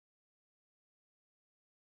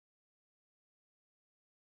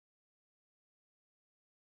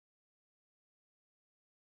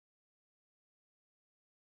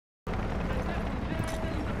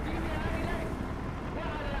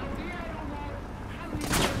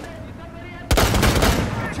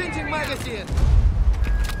Changing magazine!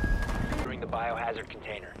 Entering the biohazard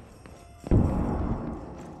container.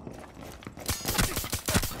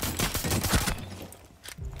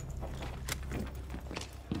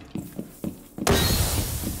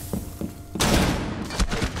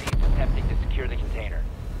 Attempting to secure the container.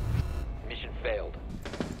 Mission failed.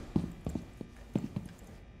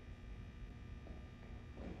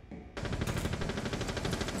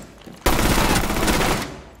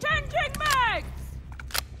 Changing mags!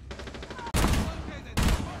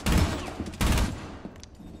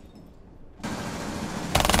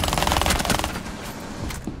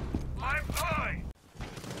 I'm fine!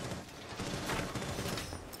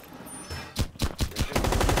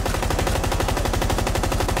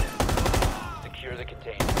 Secure the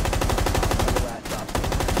container. Last op.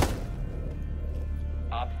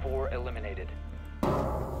 Op 4 eliminated.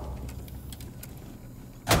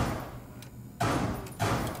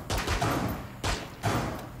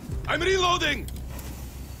 I'm reloading!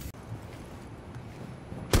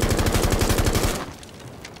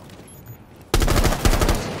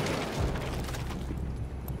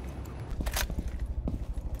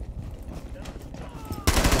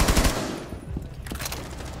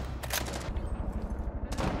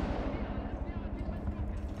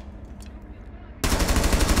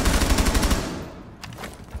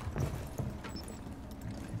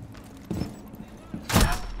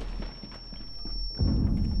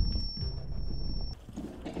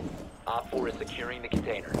 Op 4 is securing the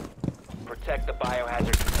container. Protect the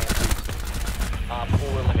biohazard container. Op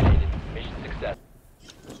 4 eliminated. Mission success.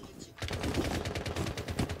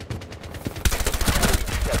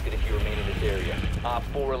 Accepted if you remain in this area. Op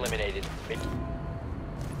 4 eliminated.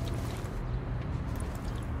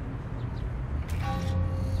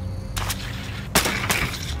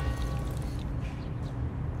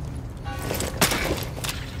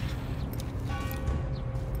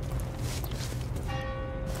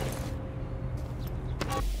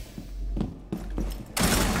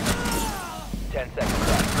 Seconds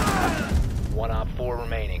left. One Op 4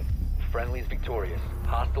 remaining. Friendly's victorious.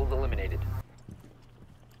 Hostiles eliminated.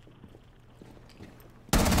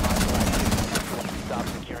 Stop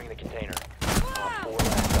securing the container. Op 4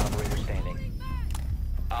 last operator standing.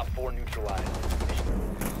 Op 4 neutralized.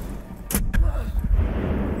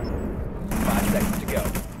 5 seconds to go.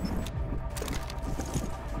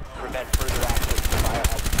 Prevent further access to the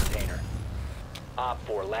biohazard container. Op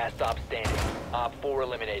 4 last stop standing. Op 4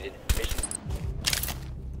 eliminated. Mission.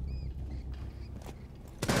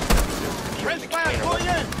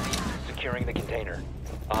 Securing the container.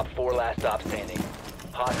 Op 4 last stop standing.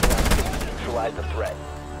 Hostile activity. Neutralize the threat.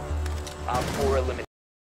 Op 4 eliminated.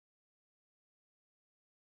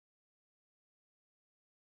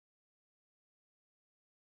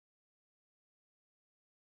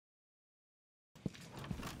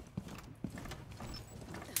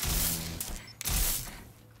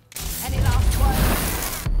 Any last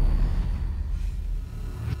words?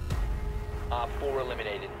 Op 4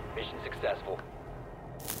 eliminated. Mission successful.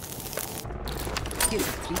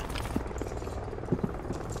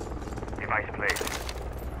 Device placed.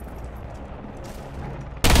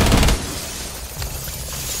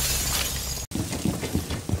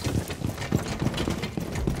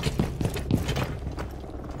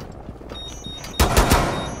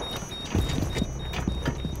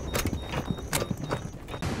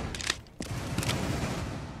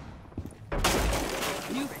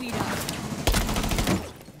 New feed up.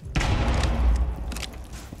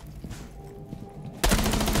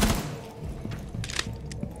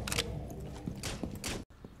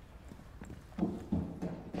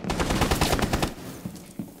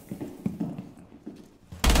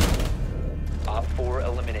 Op 4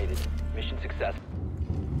 eliminated. Mission success.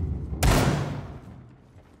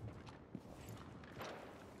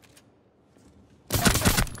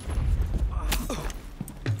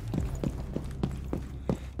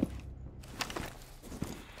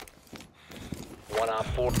 One Op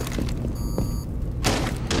 4.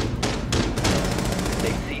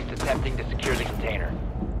 They ceased attempting to secure the container.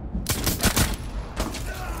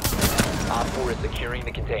 Op 4 is securing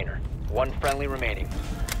the container. One friendly remaining.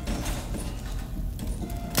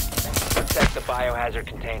 Protect the biohazard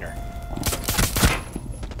container.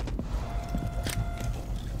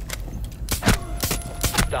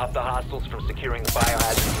 Stop the hostiles from securing the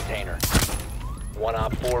biohazard container. One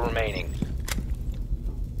Op 4 remaining.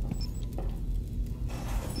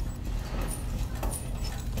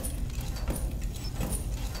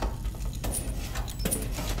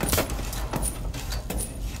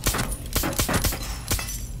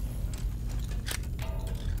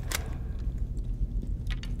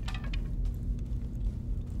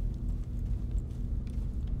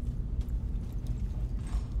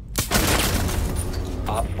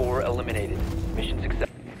 Op 4 eliminated. Mission success.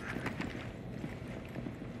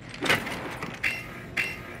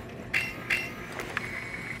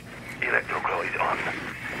 Electroclaw is on.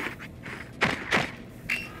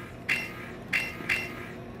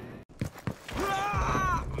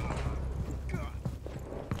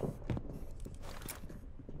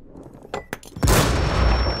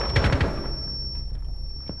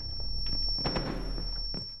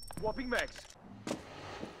 Swapping mags.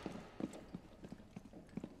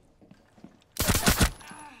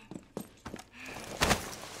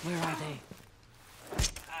 Where are they?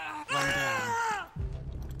 One down.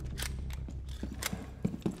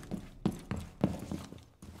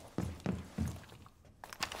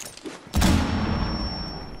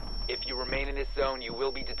 If you remain in this zone, you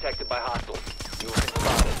will be detected by hostiles. You have been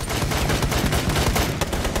spotted.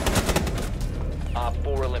 Op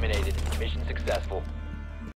 4 eliminated. Mission successful.